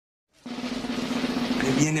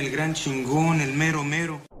Viene el gran chingón, el mero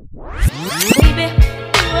mero.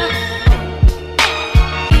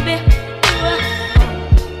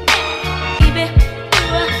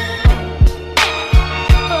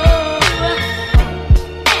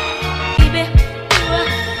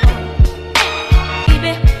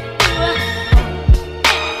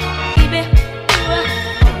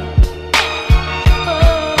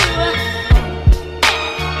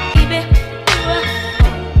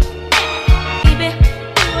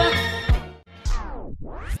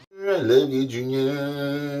 I love you,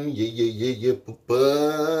 Junior. Yeah,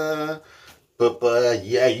 Papa. Papa,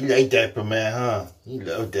 yeah, you like Dapper Man, huh? You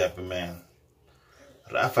love Dapper Man.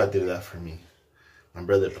 Rafa did that for me. My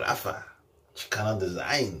brother Rafa. Chicano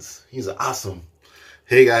Designs. He's awesome.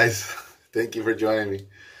 Hey, guys. Thank you for joining me.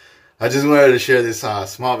 I just wanted to share this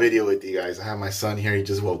small video with you guys. I have my son here. He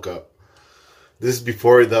just woke up. This is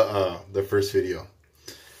before the first video.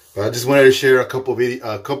 But I just wanted to share a couple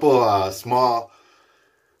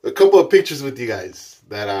of pictures with you guys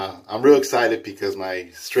that I'm real excited because my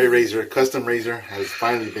straight razor, custom razor, has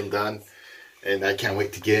finally been done, and I can't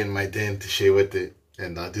wait to get in my den to shave with it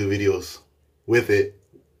and do videos with it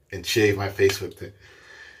and shave my face with it.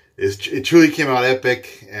 It truly came out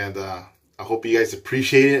epic, and I hope you guys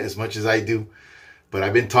appreciate it as much as I do. But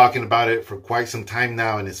I've been talking about it for quite some time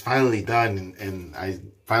now, and it's finally done, and I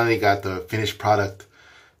finally got the finished product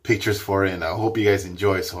pictures for it, and I hope you guys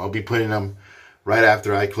enjoy. So I'll be putting them right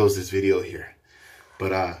after I close this video here.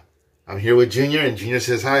 But I'm here with Junior, and Junior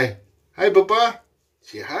says hi. Hi, Papa.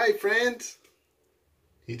 Say hi, friends.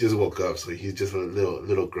 He just woke up, so he's just a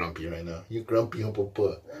little grumpy right now. You grumpy, huh,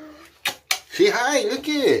 Papa? Say hi. Look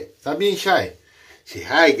at it. Stop being shy. Say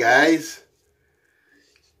hi, guys.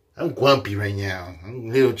 I'm grumpy right now. I'm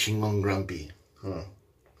a little chingon grumpy. Huh?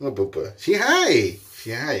 Oh, Papa. Say hi.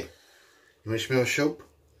 Say hi. You want to smell soap?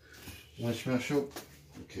 You want to smell soap?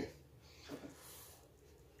 Okay.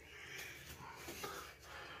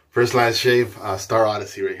 First Line Shave Star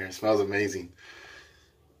Odyssey right here. It smells amazing.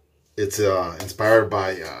 It's inspired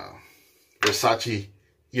by Versace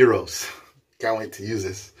Eros. Can't wait to use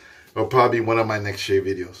this. It'll probably be one of my next shave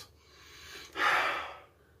videos.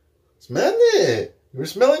 Smell it. You were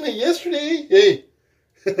smelling it yesterday. Hey.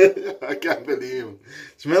 I can't believe you.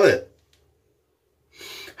 Smell it.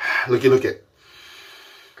 Look it.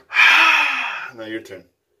 Now your turn.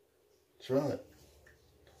 Smell it.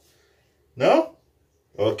 No?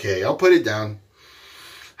 Okay, I'll put it down.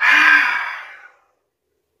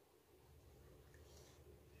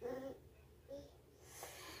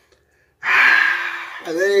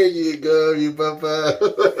 There you go, you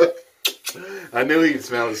papa. I knew he'd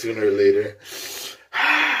smell it sooner or later.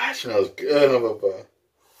 Smells good,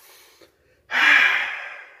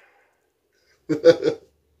 papa.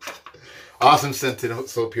 Awesome scented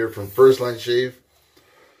soap here from First Line Shave.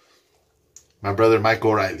 My brother Mike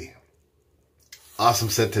O'Reilly. Awesome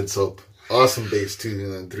scented soap. Awesome base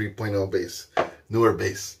too, 3.0 base. Newer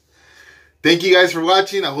base. Thank you guys for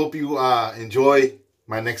watching. I hope you enjoy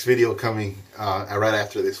my next video coming right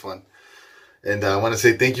after this one. And I want to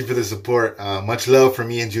say thank you for the support. Much love from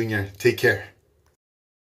me and Junior. Take care.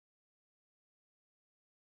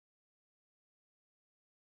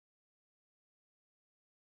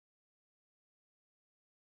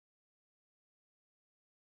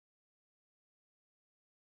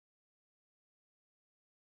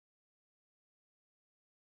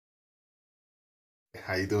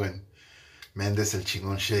 How you doing? Mendes El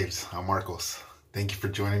Chingon Shaves. I'm Marcos. Thank you for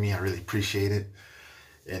joining me. I really appreciate it.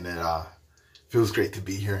 And it feels great to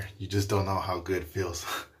be here. You just don't know how good it feels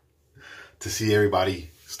to see everybody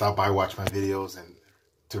stop by, watch my videos, and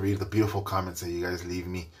to read the beautiful comments that you guys leave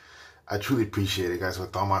me. I truly appreciate it, guys,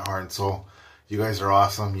 with all my heart and soul. You guys are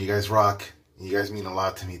awesome. You guys rock. You guys mean a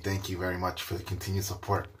lot to me. Thank you very much for the continued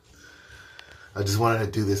support. I just wanted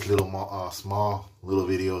to do this little small little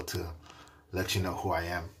video to let you know who I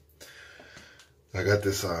am. I got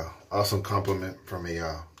this awesome compliment from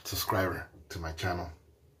a subscriber to my channel.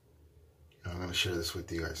 I'm going to share this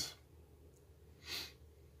with you guys.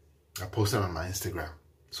 I posted it on my Instagram.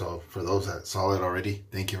 So for those that saw it already,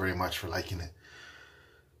 thank you very much for liking it.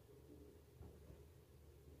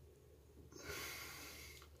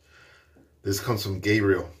 This comes from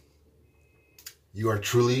Gabriel. You are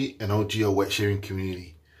truly an OG of wet shaving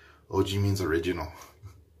community. OG means original.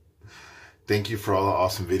 Thank you for all the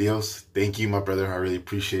awesome videos. Thank you, my brother. I really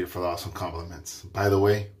appreciate it for the awesome compliments. By the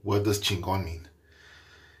way, what does chingon mean?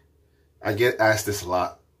 I get asked this a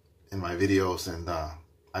lot in my videos, and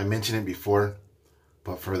I mentioned it before,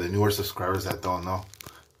 but for the newer subscribers that don't know,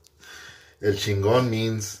 El Chingon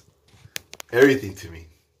means everything to me.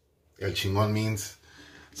 El Chingon means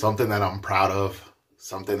something that I'm proud of,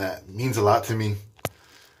 something that means a lot to me,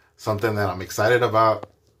 something that I'm excited about,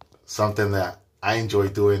 something that I enjoy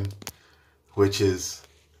doing, which is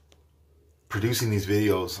producing these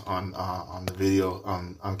videos on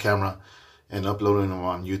camera and uploading them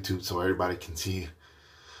on YouTube so everybody can see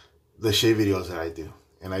the shave videos that I do.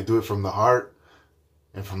 And I do it from the heart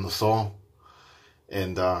and from the soul.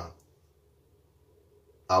 And I've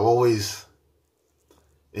always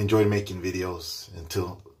enjoyed making videos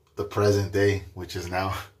until the present day, which is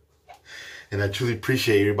now. And I truly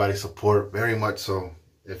appreciate everybody's support, very much so.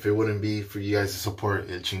 If it wouldn't be for you guys'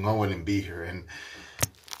 support, El Chingon wouldn't be here. And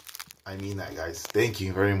I mean that, guys. Thank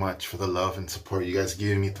you very much for the love and support you guys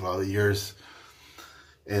given me throughout the years.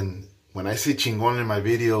 And when I say Chingon in my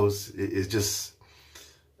videos, it's just,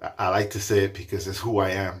 I like to say it because it's who I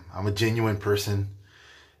am. I'm a genuine person,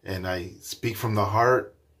 and I speak from the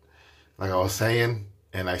heart, like I was saying,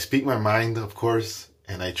 and I speak my mind, of course,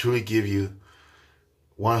 and I truly give you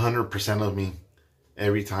 100% of me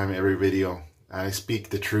every time, every video. And I speak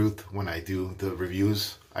the truth when I do the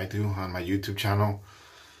reviews I do on my YouTube channel.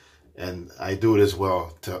 And I do it as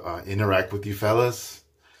well to interact with you fellas,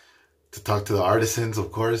 to talk to the artisans,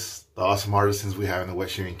 of course, the awesome artisans we have in the wet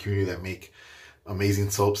shaving community that make amazing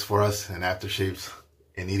soaps for us and aftershaves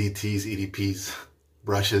and EDTs, EDPs,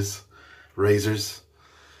 brushes, razors.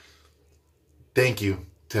 Thank you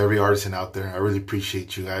to every artisan out there. I really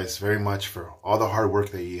appreciate you guys very much for all the hard work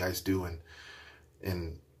that you guys do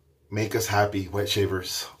and make us happy wet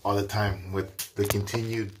shavers all the time with the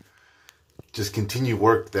continued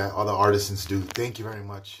work that all the artisans do. Thank you very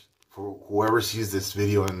much for whoever sees this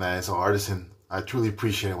video and that is an artisan. I truly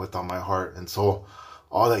appreciate it with all my heart and soul,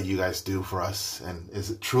 all that you guys do for us. And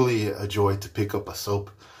it's truly a joy to pick up a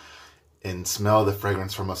soap and smell the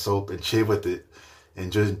fragrance from a soap and shave with it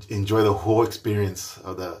and just enjoy the whole experience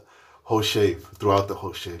of the whole shave, throughout the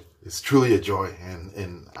whole shave. It's truly a joy,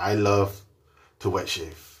 and I love to wet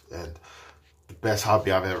shave. And the best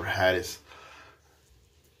hobby I've ever had is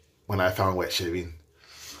when I found wet shaving.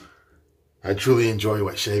 I truly enjoy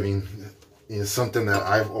wet shaving. It's something that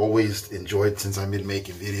I've always enjoyed since I've been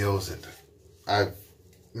making videos, and I've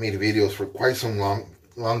made videos for quite some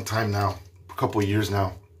long time now, a couple years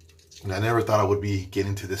now, and I never thought I would be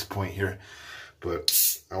getting to this point here.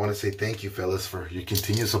 But I want to say thank you, fellas, for your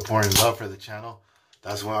continued support and love for the channel.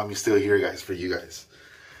 That's why I'm still here, guys, for you guys.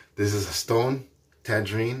 This is a Stone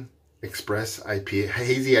Tangerine Express IPA,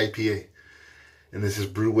 hazy IPA, and this is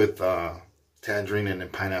brewed with tangerine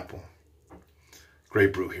and pineapple.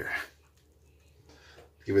 Great brew here.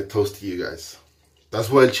 Give a toast to you guys. That's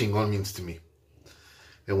what El Chingon means to me.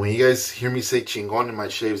 And when you guys hear me say Chingon in my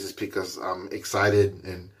shaves, it's because I'm excited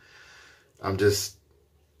and I'm just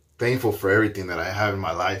thankful for everything that I have in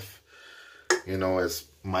my life. You know, as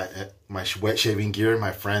my wet shaving gear,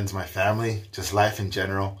 my friends, my family, just life in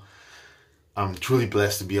general. I'm truly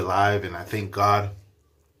blessed to be alive, and I thank God,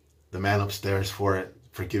 the man upstairs, for it,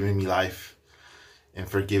 for giving me life and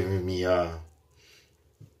for giving me the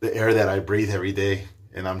air that I breathe every day.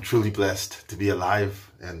 And I'm truly blessed to be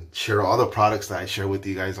alive and share all the products that I share with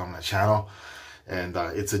you guys on my channel. And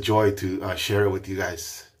it's a joy to share it with you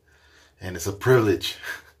guys. And it's a privilege.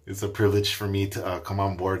 It's a privilege for me to come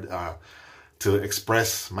on board to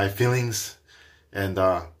express my feelings and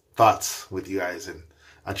thoughts with you guys. And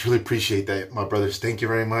I truly appreciate that, my brothers. Thank you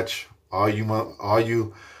very much. All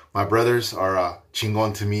you, my brothers, are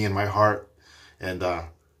Chingon to me in my heart. And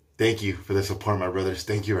thank you for the support, my brothers.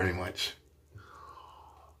 Thank you very much.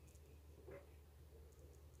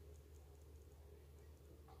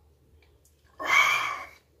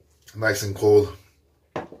 Nice and cold.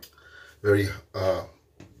 Very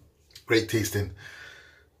great tasting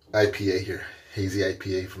IPA here. Hazy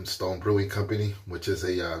IPA from Stone Brewing Company, which is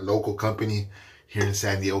a local company here in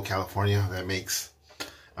San Diego, California, that makes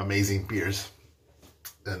amazing beers.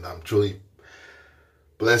 And I'm truly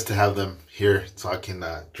blessed to have them here so I can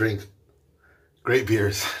drink great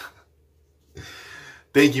beers.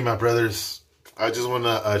 Thank you, my brothers. I just want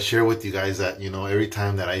to share with you guys that, you know, every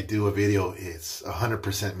time that I do a video, it's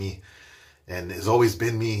 100% me. And it's always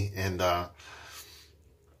been me. And I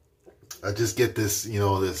just get this, you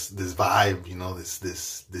know, this vibe, you know,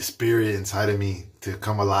 this spirit inside of me to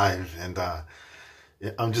come alive. And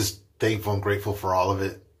I'm just thankful and grateful for all of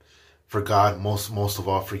it. For God, most of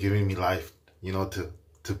all, for giving me life, you know,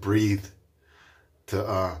 to breathe,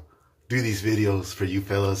 to do these videos for you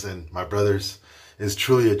fellas and my brothers. It's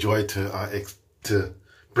truly a joy to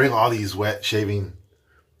bring all these wet shaving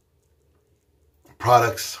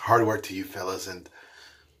products, hardware to you fellas. And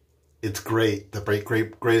it's great.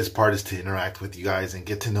 The greatest part is to interact with you guys and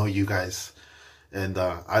get to know you guys. And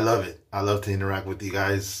I love it. I love to interact with you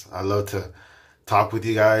guys. I love to talk with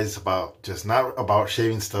you guys about just not about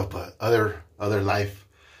shaving stuff, but other life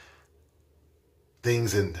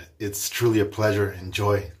things. And it's truly a pleasure and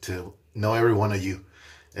joy to know every one of you.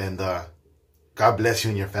 And God bless you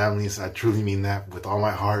and your families. I truly mean that with all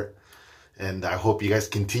my heart. And I hope you guys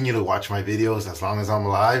continue to watch my videos as long as I'm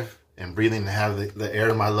alive and breathing and have the air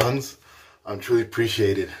in my lungs. I'm truly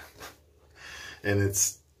appreciated. And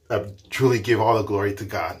I truly give all the glory to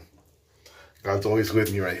God. God's always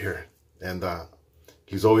with me right here. And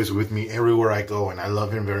He's always with me everywhere I go. And I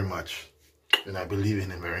love Him very much. And I believe in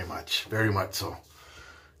Him very much. Very much so.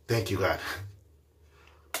 Thank you, God.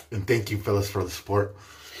 And thank you, fellas, for the support.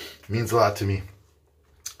 It means a lot to me.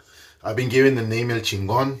 I've been given the name El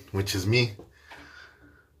Chingon, which is me,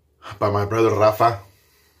 by my brother Rafa,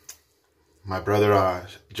 my brother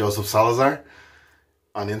Joseph Salazar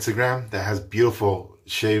on Instagram, that has beautiful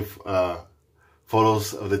shave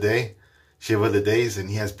photos of the day, shave of the days, and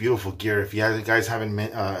he has beautiful gear. If you guys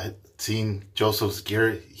haven't seen Joseph's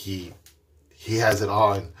gear, he has it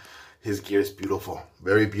all, and his gear is beautiful,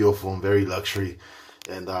 very beautiful and very luxury.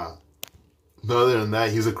 And other than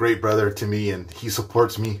that, he's a great brother to me, and he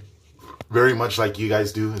supports me very much like you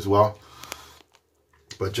guys do as well.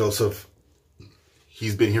 But Joseph,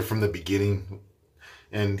 he's been here from the beginning,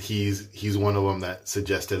 and he's one of them that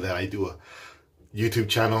suggested that I do a YouTube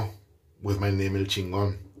channel with my name El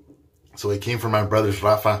Chingon. So it came from my brothers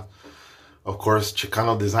Rafa, of course,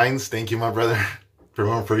 Chicano Designs. Thank you, my brother. If it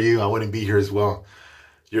weren't for you, I wouldn't be here as well.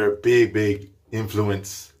 You're a big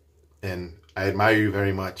influence, and I admire you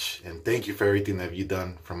very much. And thank you for everything that you've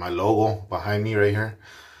done, from my logo behind me right here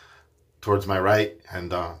towards my right,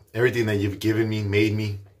 and everything that you've given me, made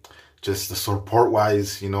me, just the support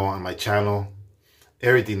wise, on my channel,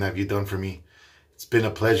 everything that you've done for me. It's been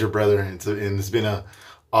a pleasure, brother, and it's been a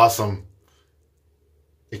awesome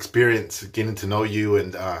experience getting to know you,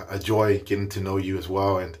 and a joy getting to know you as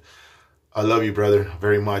well. And I love you, brother,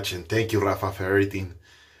 very much. And thank you, Rafa, for everything.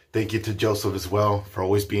 Thank you to Joseph as well for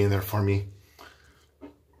always being there for me.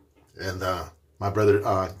 And my brother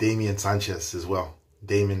Damian Sanchez as well.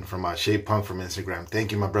 Damon from Shave Punk from Instagram.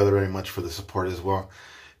 Thank you, my brother, very much for the support as well.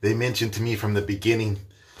 They mentioned to me from the beginning,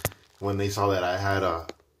 when they saw that I had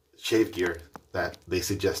shave gear, that they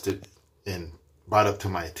suggested and brought up to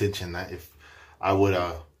my attention that if I would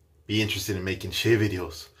be interested in making shave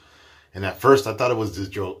videos. And at first I thought it was a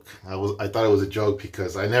joke. I thought it was a joke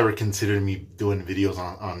because I never considered me doing videos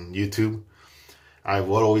on YouTube. I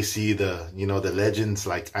would always see the legends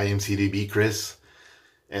like IMCDB Chris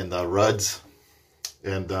and Ruds.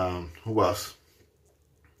 And who else?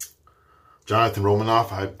 Jonathan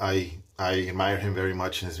Romanoff. I admire him very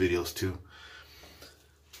much in his videos too.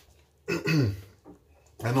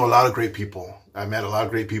 I know a lot of great people. I met a lot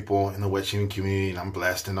of great people in the wet shaving community, and I'm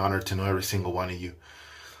blessed and honored to know every single one of you.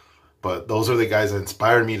 But those are the guys that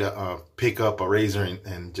inspired me to pick up a razor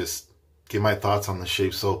and just give my thoughts on the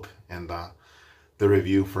shave soap and the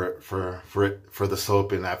review for the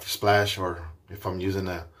soap and after splash, or if I'm using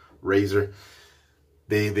a razor.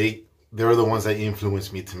 They were the ones that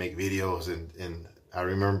influenced me to make videos, and I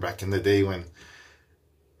remember back in the day when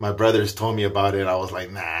my brothers told me about it, I was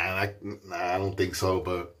like, nah, I don't think so.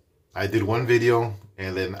 But I did one video,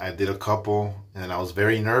 and then I did a couple, and I was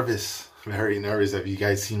very nervous. Very nervous. If you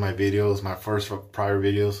guys seen my videos, my first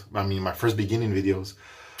beginning videos,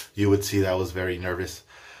 you would see that I was very nervous.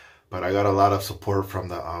 But I got a lot of support from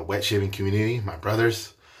the wet shaving community, my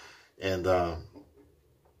brothers, and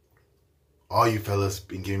all you fellas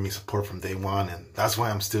been giving me support from day one, and that's why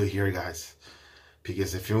I'm still here, guys.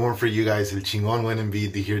 Because if it weren't for you guys, El Chingon wouldn't be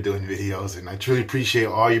here doing videos. And I truly appreciate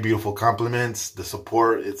all your beautiful compliments, the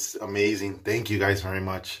support. It's amazing. Thank you guys very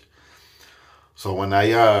much. So when I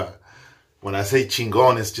say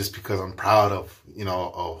Chingon, it's just because I'm proud of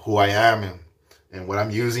of who I am and what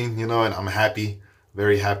I'm using, and I'm happy,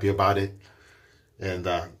 very happy about it. And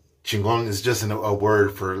Chingon is just a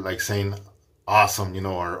word for like saying awesome,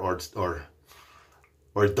 or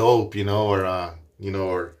dope,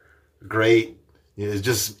 or great. It's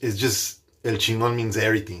just El Chingon means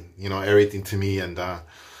everything, everything to me, and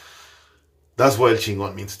that's what El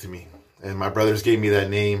Chingon means to me. And my brothers gave me that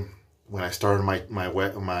name when I started my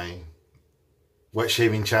wet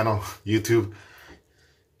shaving channel, YouTube.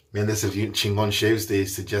 Mendes of Chingon Shaves, they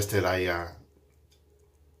suggested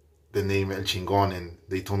the name El Chingon, and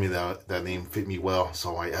they told me that name fit me well,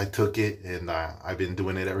 so I took it, and I've been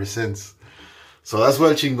doing it ever since. So that's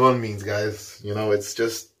what El Chingon means, guys. It's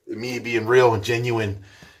just me being real and genuine,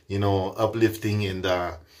 uplifting, and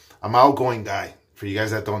I'm an outgoing guy. For you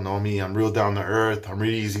guys that don't know me, I'm real down to earth. I'm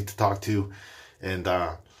really easy to talk to, and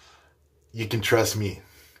you can trust me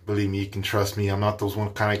believe me, you can trust me. I'm not those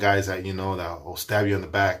one kind of guys that, that will stab you in the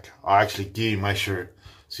back. I'll actually give you my shirt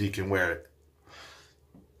so you can wear it.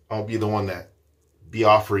 I'll be the one that be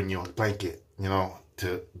offering you a blanket,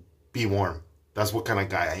 to be warm. That's what kind of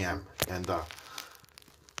guy I am. And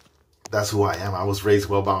that's who I am. I was raised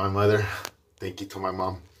well by my mother. Thank you to my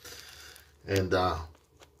mom. And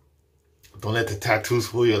don't let the tattoos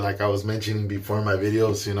fool you. Like I was mentioning before in my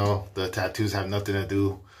videos, the tattoos have nothing to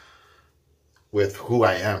do with who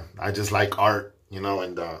I am. I just like art,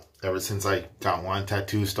 and ever since I got one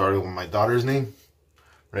tattoo, started with my daughter's name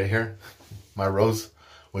right here, my Rose,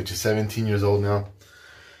 which is 17 years old now.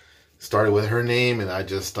 Started with her name, and I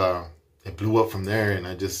just it blew up from there. And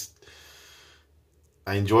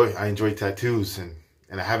I enjoy tattoos, and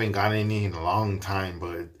I haven't gotten any in a long time,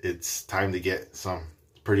 but it's time to get some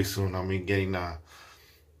pretty soon. I'll be getting a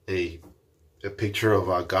picture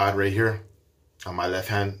of God right here on my left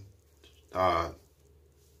hand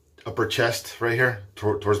upper chest right here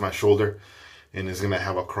towards my shoulder, and it's gonna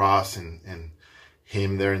have a cross and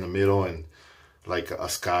him there in the middle and like a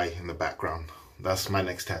sky in the background. That's my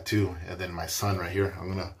next tattoo. And then my son right here, I'm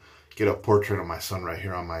gonna get a portrait of my son right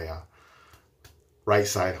here on my right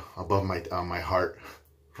side above my heart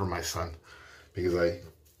for my son, because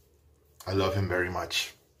I love him very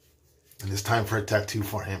much, and it's time for a tattoo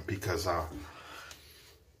for him because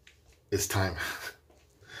it's time.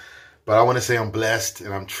 But I want to say I'm blessed,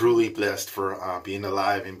 and I'm truly blessed for being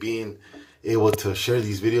alive and being able to share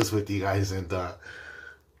these videos with you guys. And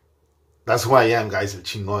that's who I am, guys, at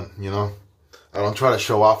Chingon, I don't try to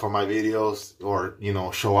show off on my videos or,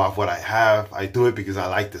 show off what I have. I do it because I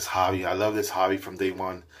like this hobby. I love this hobby from day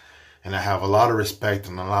one, and I have a lot of respect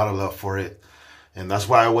and a lot of love for it. And that's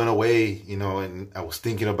why I went away, and I was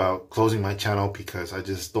thinking about closing my channel because I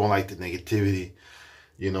just don't like the negativity,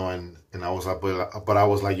 and I was like, but I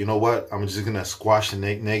was like, you know what? I'm just going to squash the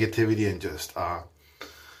negativity and just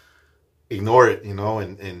ignore it,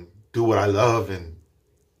 and do what I love. And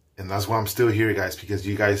that's why I'm still here, guys, because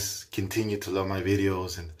you guys continue to love my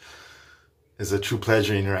videos, and it's a true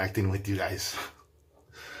pleasure interacting with you guys.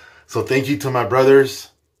 So thank you to my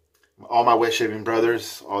brothers, all my wet shaving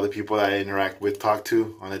brothers, all the people that I interact with, talk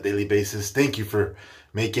to on a daily basis. Thank you for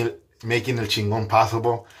making the Chingon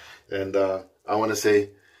possible. And I want to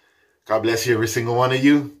say, God bless you, every single one of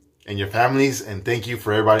you and your families. And thank you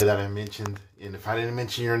for everybody that I mentioned. And if I didn't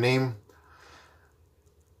mention your name,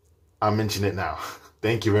 I'll mention it now.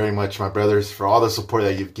 Thank you very much, my brothers, for all the support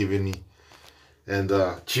that you've given me. And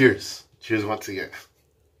cheers. Cheers once again.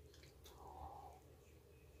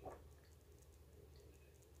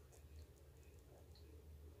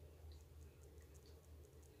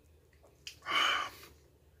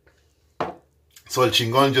 So El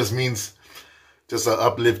Chingon just means just an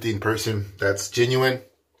uplifting person that's genuine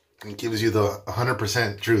and gives you the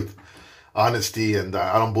 100% truth, honesty, and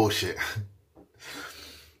I don't bullshit.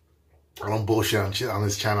 I don't bullshit on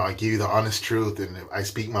this channel. I give you the honest truth, and if I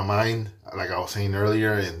speak my mind, like I was saying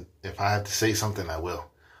earlier, and if I have to say something, I will.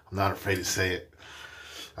 I'm not afraid to say it.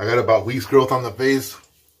 I got about week's growth on the face.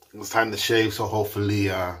 It was time to shave, so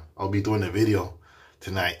hopefully I'll be doing a video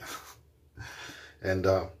tonight. And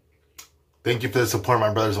thank you for the support,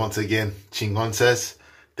 my brothers, once again. Chingon says,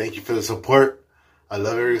 thank you for the support. I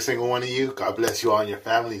love every single one of you. God bless you all and your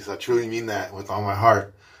families. I truly mean that with all my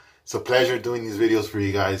heart. It's a pleasure doing these videos for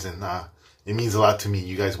you guys, and it means a lot to me,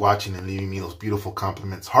 you guys watching and leaving me those beautiful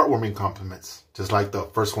compliments, heartwarming compliments, just like the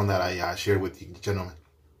first one that I shared with you, gentlemen.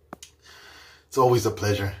 It's always a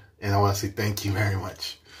pleasure, and I want to say thank you very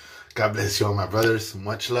much. God bless you all, my brothers.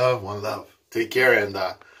 Much love, one love. Take care, and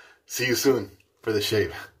see you soon for the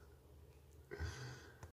shave.